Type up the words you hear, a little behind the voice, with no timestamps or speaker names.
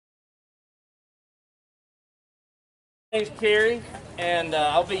My name's Hickory, and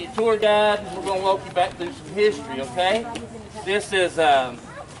I'll be your tour guide. We're going to walk you back through some history, okay? This is the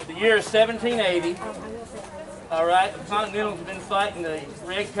year 1780. All right, the Continentals have been fighting the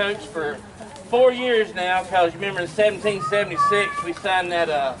Redcoats for 4 years now, because you remember in 1776 we signed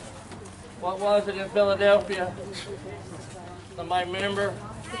that, what was it in Philadelphia? Somebody remember?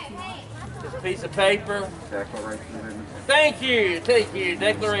 This piece of paper. Declaration of Independence. Thank you.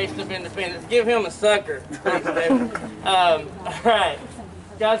 Declaration of Independence. Give him a sucker. Thanks, David. All right.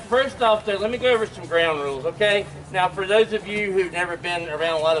 Guys, first off there, let me go over some ground rules, okay? Now, for those of you who've never been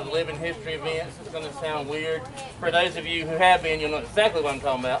around a lot of living history events, it's going to sound weird. For those of you who have been, you'll know exactly what I'm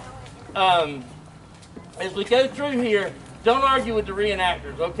talking about. As we go through here, don't argue with the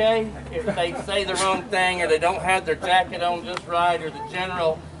reenactors, okay? If they say the wrong thing, or they don't have their jacket on just right, or the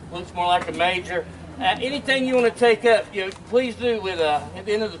general looks more like a major. Anything you want to take up, please do with at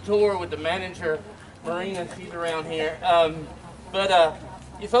the end of the tour with the manager, Marina. She's around here. But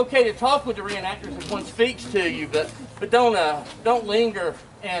it's okay to talk with the reenactors if one speaks to you, but don't linger.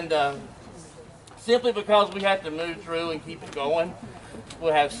 And simply because we have to move through and keep it going,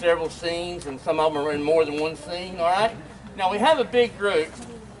 we'll have several scenes, and some of them are in more than one scene. All right. Now we have a big group,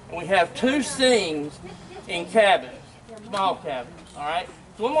 and we have 2 scenes in cabins, small cabins. All right.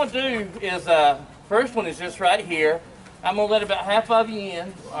 So what I'm going to do is, first one is just right here. I'm going to let about half of you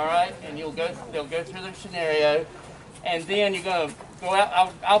in, all right, and they'll go through their scenario, and then you're going to go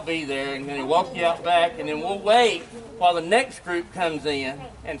out. I'll be there, and then walk you out back, and then we'll wait while the next group comes in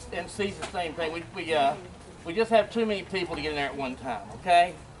and sees the same thing. We just have too many people to get in there at one time,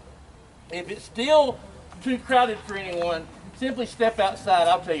 okay? If it's still too crowded for anyone, simply step outside.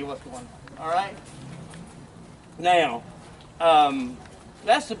 I'll tell you what's going on, all right? Now,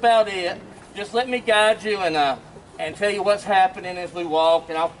 that's about it. Just let me guide you and tell you what's happening as we walk,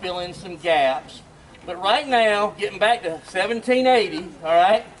 and I'll fill in some gaps. But right now, getting back to 1780, all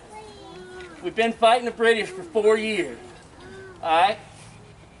right, we've been fighting the British for 4 years, all right,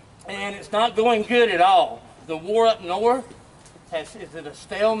 and it's not going good at all. The war up north is at a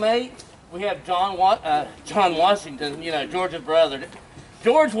stalemate. We have John Washington, George's brother.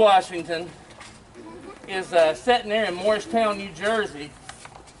 George Washington is sitting there in Morristown, New Jersey,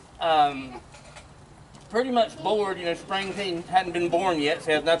 pretty much bored. Springteen hadn't been born yet, so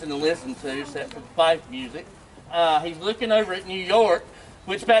he has nothing to listen to except for the fife music. He's looking over at New York,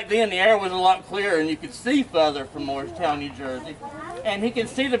 which back then the air was a lot clearer and you could see further from Morristown, New Jersey. And he can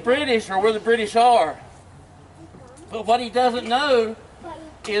see the British, or where the British are. But what he doesn't know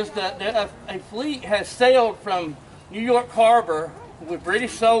is that a fleet has sailed from New York Harbor with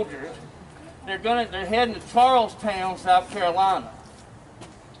British soldiers. They're heading to Charlestown, South Carolina.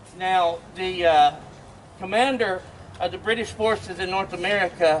 Now, the commander of the British forces in North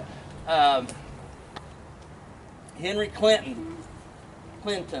America, Henry Clinton,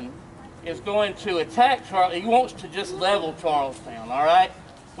 is going to attack Charlestown. He wants to just level Charlestown, all right,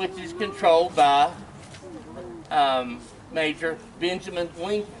 which is controlled by Major Benjamin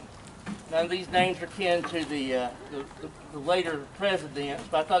Lincoln. None of these names are kin to the later presidents,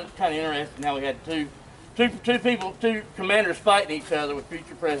 but I thought it was kind of interesting how we had two commanders fighting each other with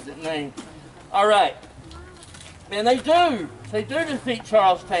future president names. All right, and they do defeat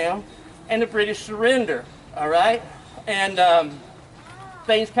Charlestown, and the British surrender. All right, and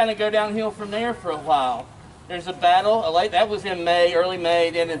things kind of go downhill from there for a while. There's a battle. That was in May, early May.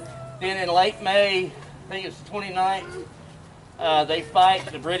 Then in late May, I think it's the 29th. They fight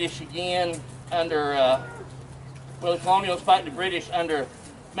the British again under, the Colonials fight the British under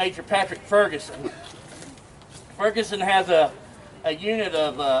Major Patrick Ferguson. Ferguson has a unit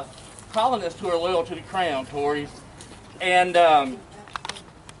of colonists who are loyal to the Crown, Tories. And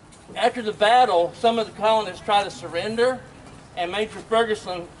after the battle, some of the colonists try to surrender, and Major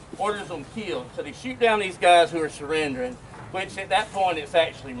Ferguson orders them killed. So they shoot down these guys who are surrendering, which at that point it's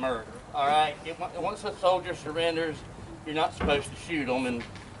actually murder. All right? Once a soldier surrenders, you're not supposed to shoot them,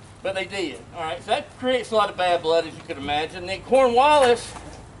 but they did. All right, so that creates a lot of bad blood, as you could imagine. Then Cornwallis,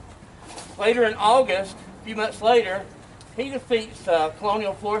 later in August, a few months later, he defeats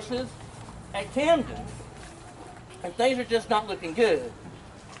colonial forces at Camden, and things are just not looking good.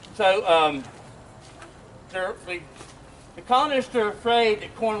 So the colonists are afraid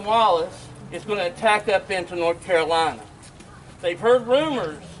that Cornwallis is going to attack up into North Carolina. They've heard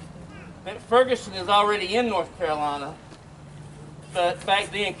rumors that Ferguson is already in North Carolina, but back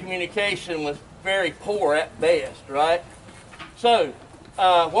then communication was very poor at best, right? So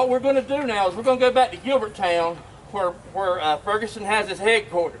what we're going to do now is we're going to go back to Gilberttown, where Ferguson has his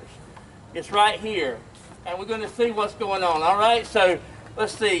headquarters. It's right here, and we're going to see what's going on. All right, so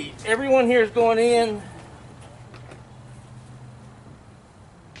let's see. Everyone here is going in.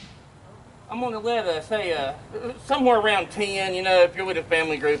 I'm going to let say somewhere around 10. You know, if you're with a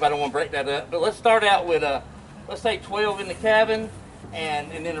family group, I don't want to break that up. But let's start out with let's say 12 in the cabin,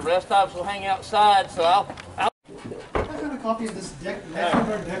 and then the rest of us will hang outside. So I've got a copy of this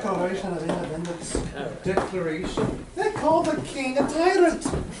Declaration of Independence. Declaration? They call the king a tyrant.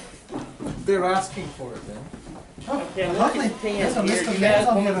 They're asking for it then. Oh, okay, lovely. There's a list of names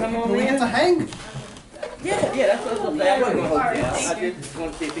on here. Do we get to hang? Yeah, that's what I was going to hold down. I just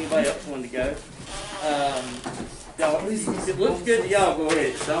want to see if anybody else wanted to go. Y'all, if it looks good to y'all, go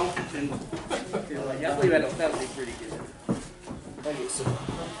ahead. Don't. And, I believe that'll be pretty good.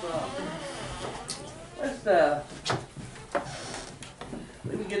 Let's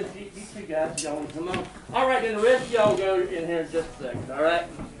let me get these two guys. Y'all want to come on? All right, then the rest of y'all go in here in just a second. All right.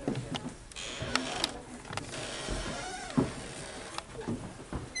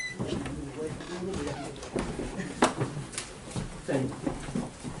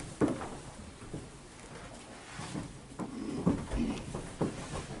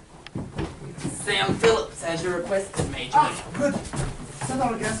 Sam Phillips, as you requested, Major. Ah, good. Send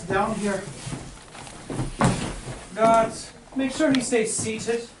our guest down here. Guards, make sure he stays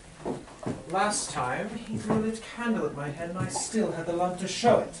seated. Last time, he threw a lit candle at my head and I still had the lump to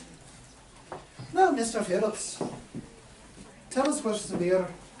show it. Now, Mr. Phillips, tell us where Severe,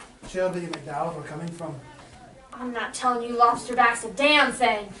 Shelby, and McDowell were coming from. I'm not telling you lobsterbacks a damn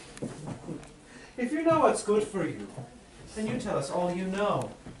thing. If you know what's good for you, then you tell us all you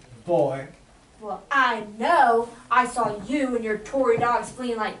know, boy. Well, I know I saw you and your Tory dogs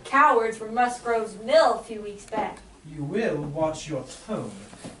fleeing like cowards from Musgrove's mill a few weeks back. You will watch your tone,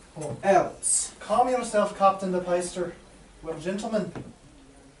 or else. Calm yourself, Captain de Peister. We're gentlemen.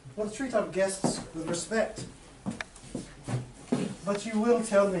 We'll treat our guests with respect. But you will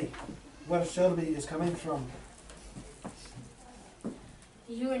tell me where Shelby is coming from.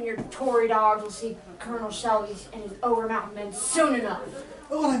 You and your Tory dogs will see Colonel Shelby and his Over-Mountain men soon enough.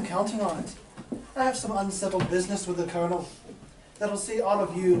 Oh, I'm counting on it. I have some unsettled business with the Colonel that'll see all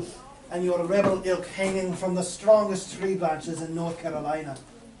of you and your rebel ilk hanging from the strongest tree branches in North Carolina.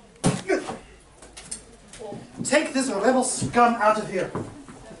 Take this rebel scum out of here.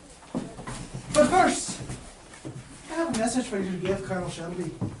 But first, I have a message for you to give Colonel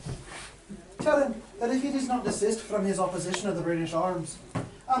Shelby. Tell him that if he does not desist from his opposition of the British arms,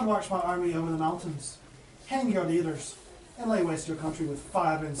 I'll march my army over the mountains, hang your leaders, and lay waste your country with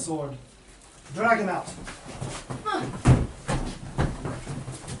fire and sword. Drag him out.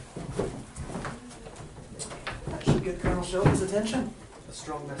 That should get Colonel Shelby's attention. A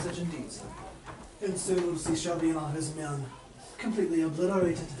strong message indeed, sir. And soon we'll see Shelby and all his men completely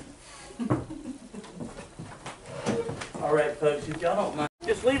obliterated. All right, folks, if y'all don't mind,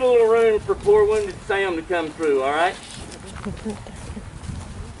 just leave a little room for poor wounded Sam to come through, all right?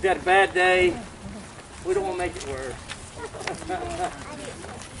 Got a bad day. We don't want to make it worse.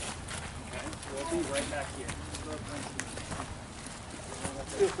 We'll be right back here.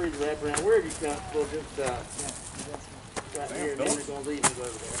 Feel free to wrap around wherever you're comfortable. Just right here, and then we're going to leave and go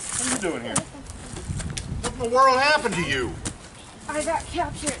over there. What are you doing here? What in the world happened to you? I got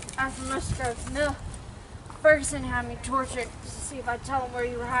captured at the Musgrove's mill. Ferguson had me tortured to see if I'd tell him where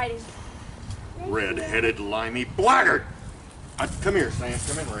you were hiding. Red-headed, limey blackguard! Come here, Sam.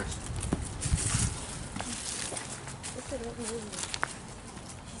 Come in, Rex.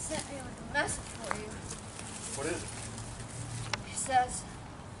 He sent me with a message for you. What is it? He says,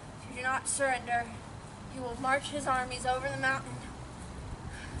 if you do not surrender, he will march his armies over the mountain,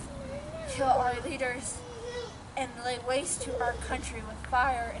 kill our leaders, and lay waste to our country with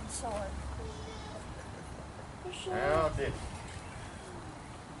fire and sword. How did he?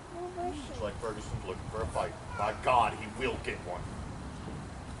 Looks like Ferguson's looking for a fight. By God, he will get one.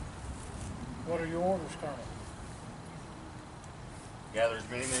 What are your orders, Colonel? Gather as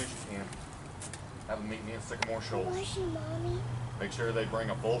many men as you can. Have them meet me in Sycamore Shoals. Where's she, Mommy? Make sure they bring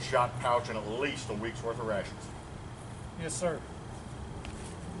a full shot pouch and at least a week's worth of rations. Yes, sir.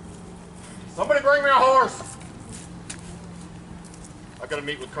 Somebody bring me a horse! I gotta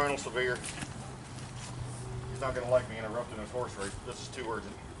meet with Colonel Severe. He's not gonna like me interrupting his horse race. This is too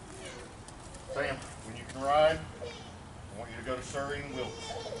urgent. Sam, when you can ride, I want you to go to Surrey and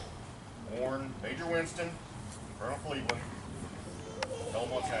Wilkes. Warn Major Winston, Colonel Cleveland. Tell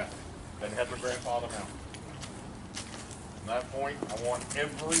them what's happening. Then head to Grandfather Mountain. From that point, I want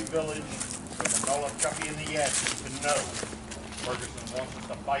every village in the Nollichucky and the Yadkin to know Ferguson wants us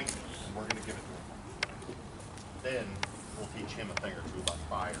to fight, and we're going to give it to him. Then we'll teach him a thing or two about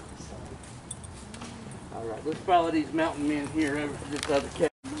fire and sword. All right, let's follow these mountain men here over to this other cabin.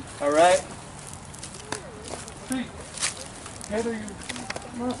 All right? Gather your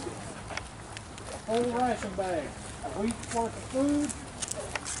muscles. whole ration bag, a week's worth of food.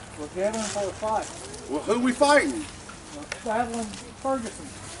 We're gathering for a fight. Well, who we fighting? We're battling Ferguson.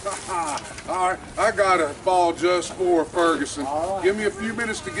 All right, I got a ball just for Ferguson. All right. Give me a few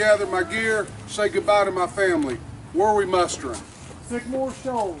minutes to gather my gear, say goodbye to my family. Where are we mustering? Sycamore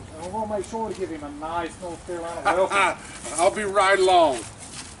Shoals, and we're going to make sure to give him a nice North Carolina welcome. I'll be right along.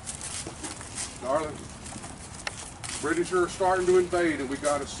 Darling, British are starting to invade and we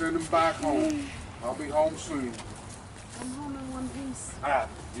got to send them back home. I'll be home soon. I'm home in one piece.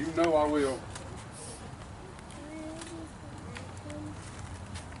 You know I will.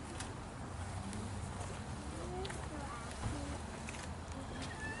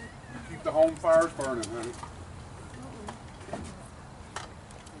 Keep the home fires burning, honey.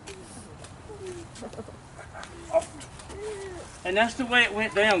 And that's the way it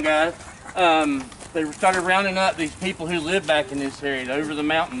went down, guys. They started rounding up these people who lived back in this area, over the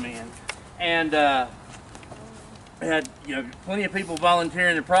mountain men. And they had, plenty of people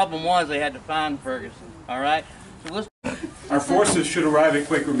volunteering. The problem was they had to find Ferguson, all right? So let's... Our forces should arrive at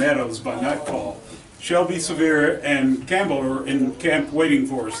Quaker Meadows by nightfall. Shelby, Sevier, and Campbell are in camp waiting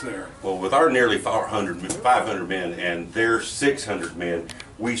for us there. Well, with our nearly 500 men and their 600 men,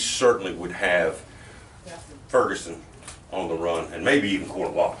 we certainly would have Ferguson on the run, and maybe even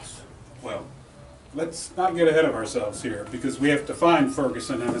Cornwallis. Well, let's not get ahead of ourselves here, because we have to find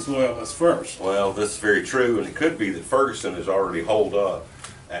Ferguson and his loyalists first. Well, this is very true, and it could be that Ferguson is already holed up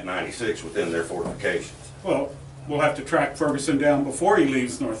at 96 within their fortifications. Well, we'll have to track Ferguson down before he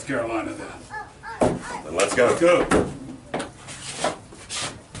leaves North Carolina then. Then let's go. Go.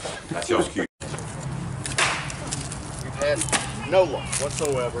 That's y'all's cue. We've had no luck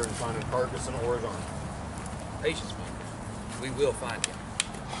whatsoever in finding Ferguson or his army. Patience, man. We will find him.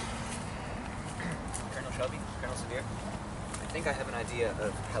 Colonel Shelby, Colonel Sevier, I think I have an idea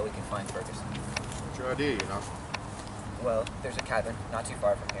of how we can find Ferguson. What's your idea, Well, there's a cabin not too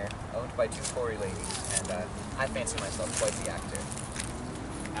far from here, owned by two Tory ladies, and I fancy myself quite the actor.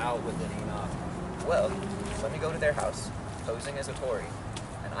 Out with it, Enoch. Well, let me go to their house, posing as a Tory,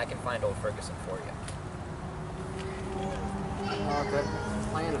 and I can find old Ferguson for you. That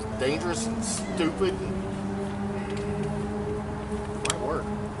plan is dangerous and stupid. Might work.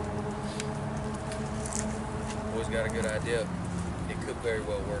 Boy's got a good idea. It could very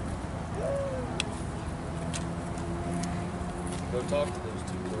well work. Go talk to those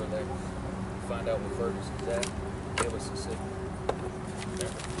two Tory ladies. Find out where Ferguson's at. Give us a signal.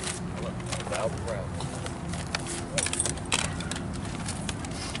 Remember, without crowd.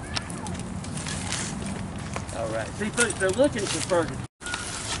 All right. See, folks, they're looking for Ferguson.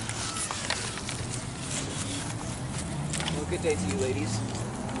 Well, good day to you, ladies.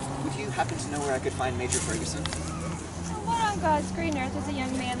 Would you happen to know where I could find Major Ferguson? What on God's green earth does a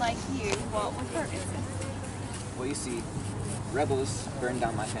young man like you want with Ferguson? Well, you see, rebels burned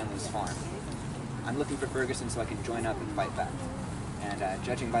down my family's farm. I'm looking for Ferguson so I can join up and fight back. And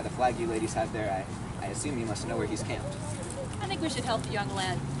judging by the flag you ladies have there, I assume you must know where he's camped. I think we should help the young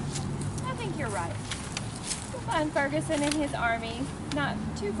lad. I think you're right. We'll find Ferguson and his army not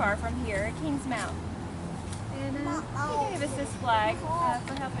too far from here at King's Mount. And he gave us this flag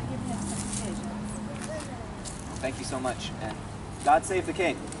for helping give him some decisions. Well, thank you so much, and God save the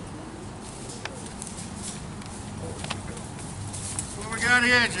king. What do we got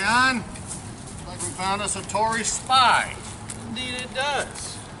here, John? Looks like we found us a Tory spy. Indeed it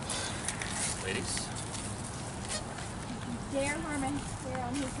does. Ladies. Dare harm a hair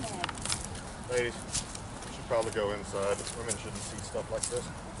on his head. Ladies, we should probably go inside. Women shouldn't see stuff like this.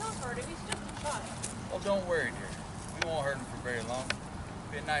 Don't hurt him, he's just a child. Oh, don't worry, dear. We won't hurt him for very long.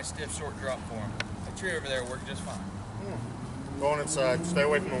 Be a nice, stiff, short drop for him. The tree over there will work just fine. Going inside. Stay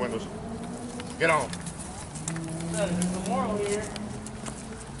away from the windows. Get on. There's a moral here. You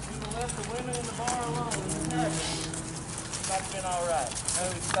would have left the women in the bar alone in the tavern. It might have been all right. No,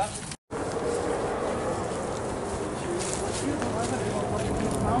 stop it.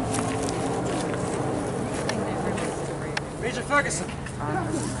 Major Ferguson. May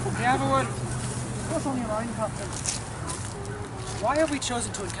I have a word? What's on your mind, Captain? Why have we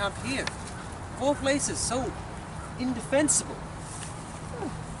chosen to encamp here? Of all places, so indefensible.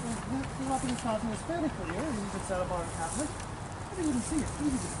 The weapon starting was fairly clear, and you could set up our encampment. But you wouldn't see it.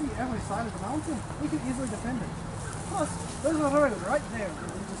 Easy to see every side of the mountain. We could easily defend it. Plus, there's a road right there.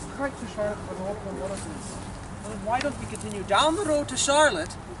 It is straight to Charlotte for Lord Cornwallis's. Well, then why don't we continue down the road to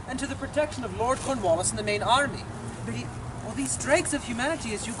Charlotte and to the protection of Lord Cornwallis and the main army? Well, these dregs of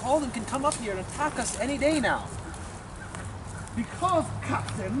humanity, as you call them, can come up here and attack us any day now. Because,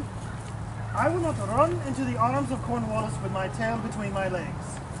 Captain, I will not run into the arms of Cornwallis with my tail between my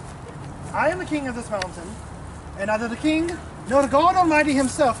legs. I am the king of this mountain, and neither the king nor the God Almighty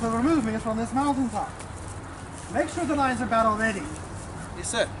himself will remove me from this mountaintop. Make sure the lines are battle ready. Yes,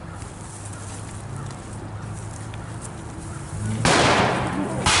 sir.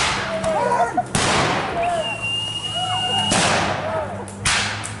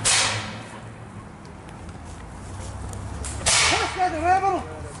 Push that rebel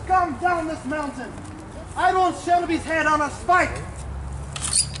scum down this mountain. I want Shelby's head on a spike.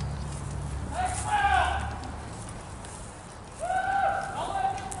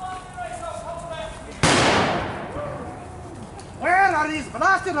 Where are these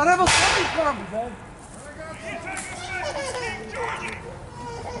blasted rebels coming from?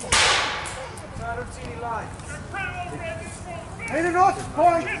 I don't see any lights. They do not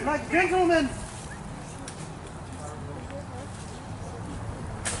point like gentlemen.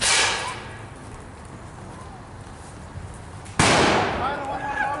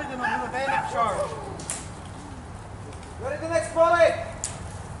 Charge. Ready the next volley.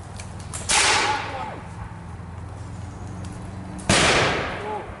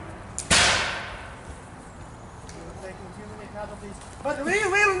 But we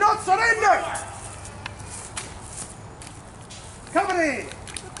will not surrender! Company!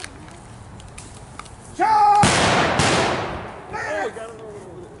 Charge!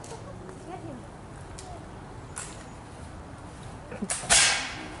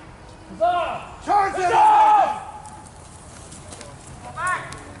 Charge them!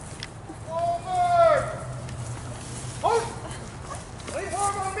 Back! Forward! Hold!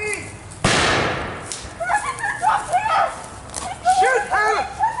 Reform on me! Shoot her!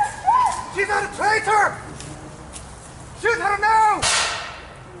 She's not a traitor! Shoot her now!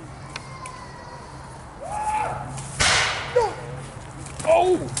 No!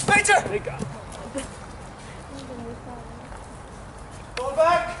 Oh! Major! Fall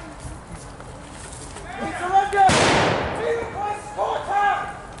back! We surrender! Jesus Christ, Sparta!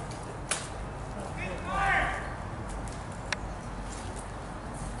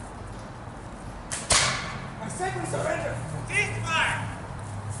 I say we surrender! Ceasefire!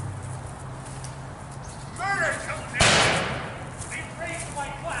 Murder coming down! Be raised by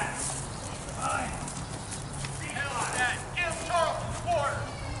class! Aye. The hell out of that! Give Charleston's quarter!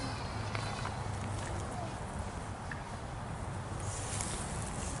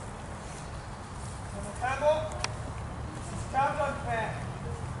 Campbell, stand on fair.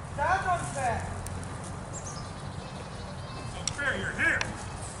 Stand on fair. So fair you're here.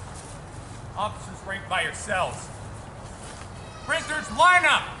 Officers rank by yourselves. Prisoners, line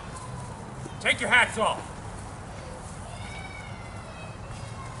up! Take your hats off.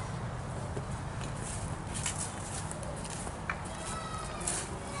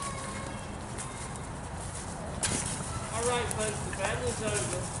 All right, folks, the battle is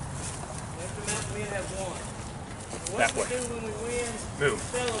over. After Mount we have won. What That we way. do when we win, Move.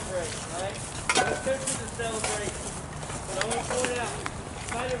 celebrate, right? Let's go to the celebration. But I want to point out, you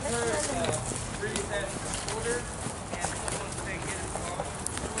might have heard Rudy that order, and someone say get it wrong.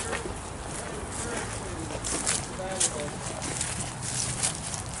 Order.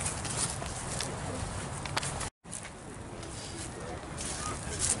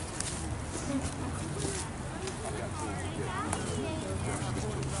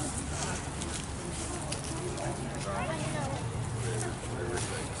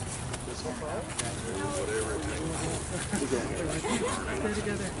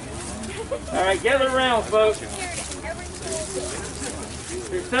 All right, gather around, folks.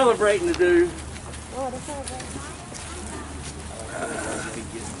 There's celebrating to do.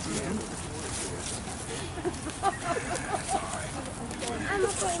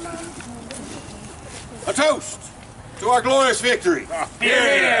 A toast to our glorious victory.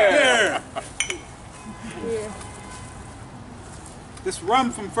 Here! This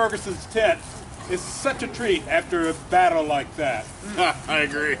rum from Ferguson's tent is such a treat after a battle like that. I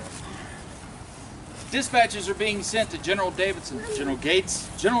agree. Dispatches are being sent to General Davidson, General Gates,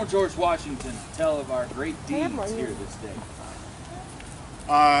 General George Washington to tell of our great deeds here this day.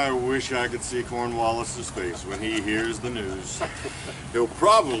 I wish I could see Cornwallis's face when he hears the news. He'll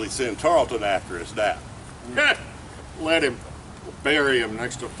probably send Tarleton after us now. Let him. We'll bury him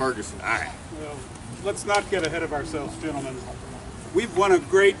next to Ferguson. Aye. Well, let's not get ahead of ourselves, gentlemen. We've won a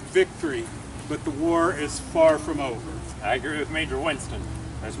great victory, but the war is far from over. I agree with Major Winston.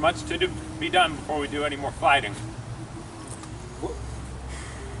 There's much to be done before we do any more fighting.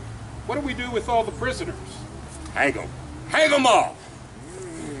 What do we do with all the prisoners? Hang them. Hang them all.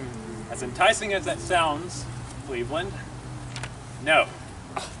 As enticing as that sounds, Cleveland, no.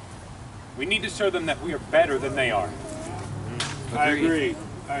 We need to show them that we are better than they are. I agree.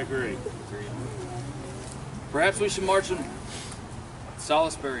 I agree. Perhaps we should march them to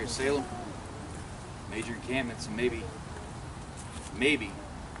Salisbury or Salem, major encampments, and maybe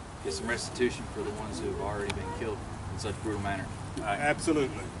get some restitution for the ones who have already been killed in such brutal manner.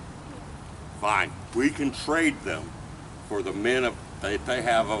 Absolutely. Fine. We can trade them for the men that they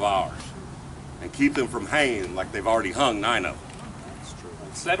have of ours and keep them from hanging like they've already hung 9 of them. That's true.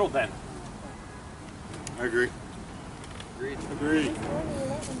 Settled then. I agree. Agreed.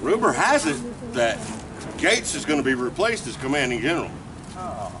 Rumor has it that Gates is going to be replaced as commanding general.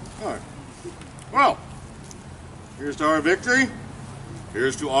 Oh. All right. Well, here's to our victory.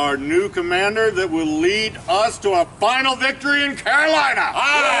 Here's to our new commander that will lead us to a final victory in Carolina.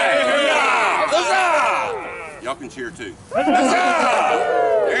 Aye! Huzzah! Y'all can cheer too.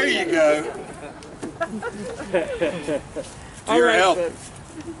 Huzzah! There you go. To your help.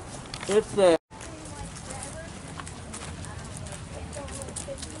 Let's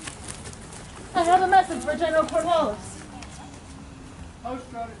I have a message for General Cornwallis.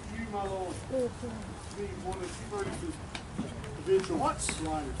 Post got it to you, my lord. Be one of Ferguson's provincial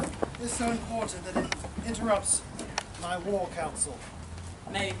liners. It's so important that it interrupts my war council.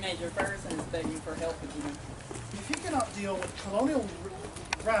 Major Ferguson is begging for help again. If he cannot deal with colonial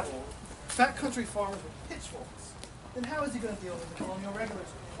rabble, fat country farmers with pitchforks, then how is he going to deal with the colonial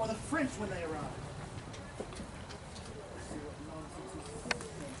regulars or the French when they arrive?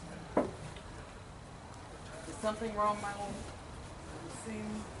 Is something wrong, my lord? It would seem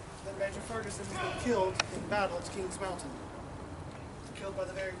that Major Ferguson has been killed in battle at King's Mountain. Killed by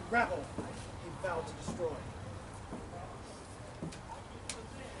the very rabble he vowed to destroy.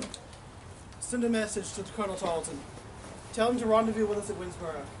 Send a message to Colonel Tarleton. Tell him to rendezvous with us at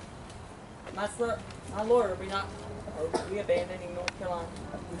Winsboro. My lord, are we abandoning North Carolina?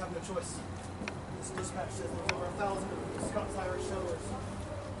 We have no choice. This dispatch says there's over 1,000 Scots-Irish settlers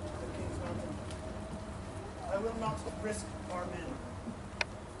at King's Mountain. I will not risk our men.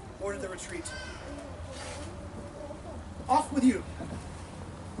 Order the retreat. Off with you!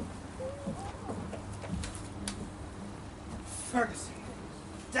 Ferguson,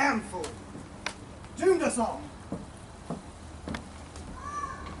 damn fool! Doomed us all!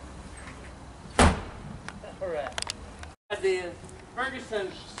 Alright. Ferguson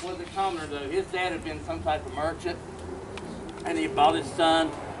was a commoner though. His dad had been some type of merchant, and he bought his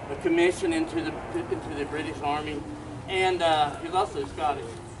son a commission into the British Army, and he was also Scottish.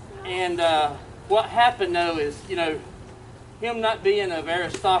 And what happened though is, him not being of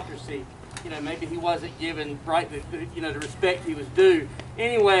aristocracy, maybe he wasn't given the respect he was due.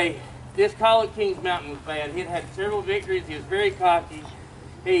 Anyway, this call at King's Mountain was bad. He'd had several victories. He was very cocky.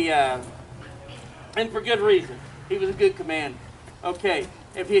 And for good reason. He was a good commander. Okay,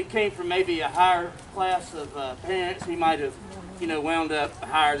 if he had came from maybe a higher class of parents, he might have, wound up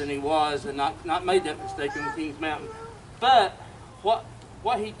higher than he was and not made that mistake on King's Mountain. But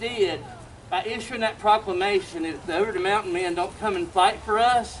what he did by issuing that proclamation is, the mountain men don't come and fight for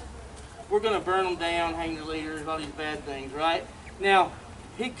us, we're going to burn them down, hang the leaders, all these bad things, right? Now,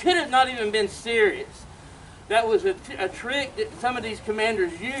 he could have not even been serious. That was a trick that some of these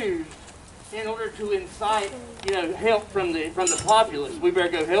commanders used in order to incite, help from the populace. We better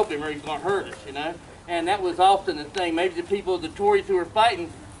go help him or he's going to hurt us, And that was often the thing. Maybe the people, the Tories who were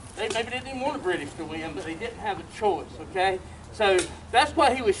fighting, they maybe didn't even want the British to win, but they didn't have a choice, okay? So that's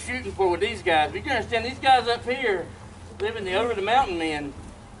what he was shooting for with these guys. But you can understand, these guys up here, living over the mountain men,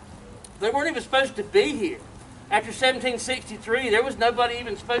 they weren't even supposed to be here. After 1763, there was nobody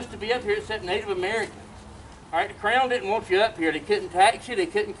even supposed to be up here except Native Americans. All right, the Crown didn't want you up here. They couldn't tax you. They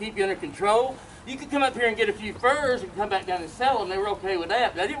couldn't keep you under control. You could come up here and get a few furs and come back down and sell them. They were okay with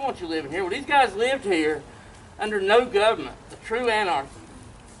that. But they didn't want you living here. Well, these guys lived here under no government, a true anarchy.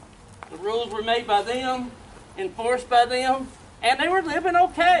 The rules were made by them, enforced by them, and they were living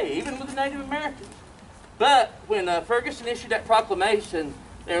okay, even with the Native Americans. But when Ferguson issued that proclamation,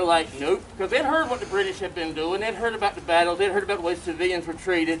 they were like, nope, because they'd heard what the British had been doing. They'd heard about the battles. They'd heard about the way civilians were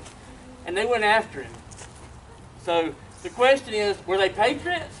treated, and they went after him. So the question is, were they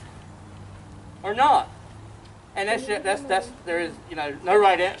patriots or not? And there is no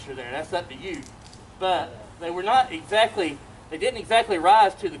right answer there. That's up to you. But they were not exactly. They didn't exactly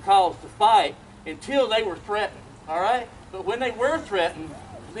rise to the cause to fight until they were threatened. All right. But when they were threatened,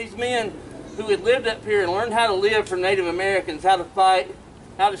 these men who had lived up here and learned how to live from Native Americans, how to fight,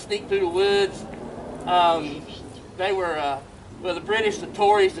 how to sneak through the woods, they were the British, the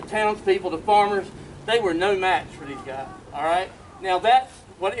Tories, the townspeople, the farmers. They were no match for these guys, all right? Now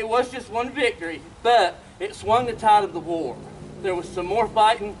it was just one victory, but it swung the tide of the war. There was some more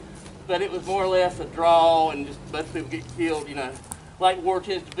fighting, but it was more or less a draw and just a bunch of people get killed, like war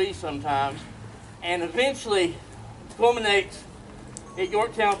tends to be sometimes, and eventually culminates at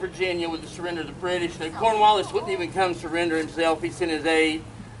Yorktown, Virginia, with the surrender of the British. Now, Cornwallis wouldn't even come surrender himself. He sent his aid.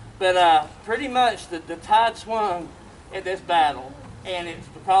 But pretty much the tide swung at this battle, and it's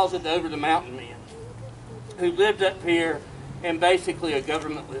because of the over the mountain men who lived up here in basically a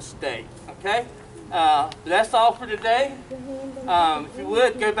governmentless state. Okay? But that's all for today. If you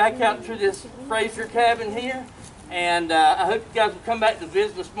would, go back out to this Fraser cabin here, and I hope you guys will come back to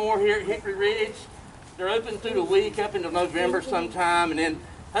visit us more here at Hickory Ridge. They're open through the week up into November sometime, and then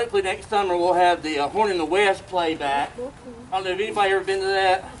hopefully next summer we'll have the Horn in the West playback. I don't know if anybody ever been to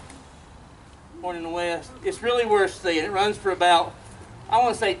that. Horn in the West. It's really worth seeing. It runs for about, I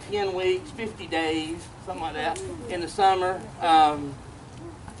want to say 10 weeks, 50 days, something like that, in the summer.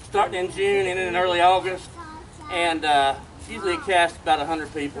 Starting in June and in early August. And usually it casts about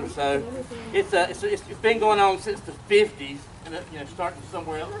 100 people. So it's been going on since the 50s, and starting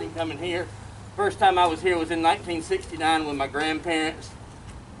somewhere else and coming here. First time I was here was in 1969 with my grandparents.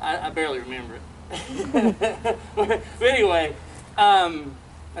 I barely remember it. But anyway,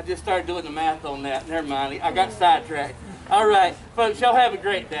 I just started doing the math on that. Never mind, I got sidetracked. All right, folks, y'all have a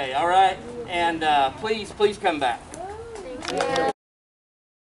great day, all right? And please come back.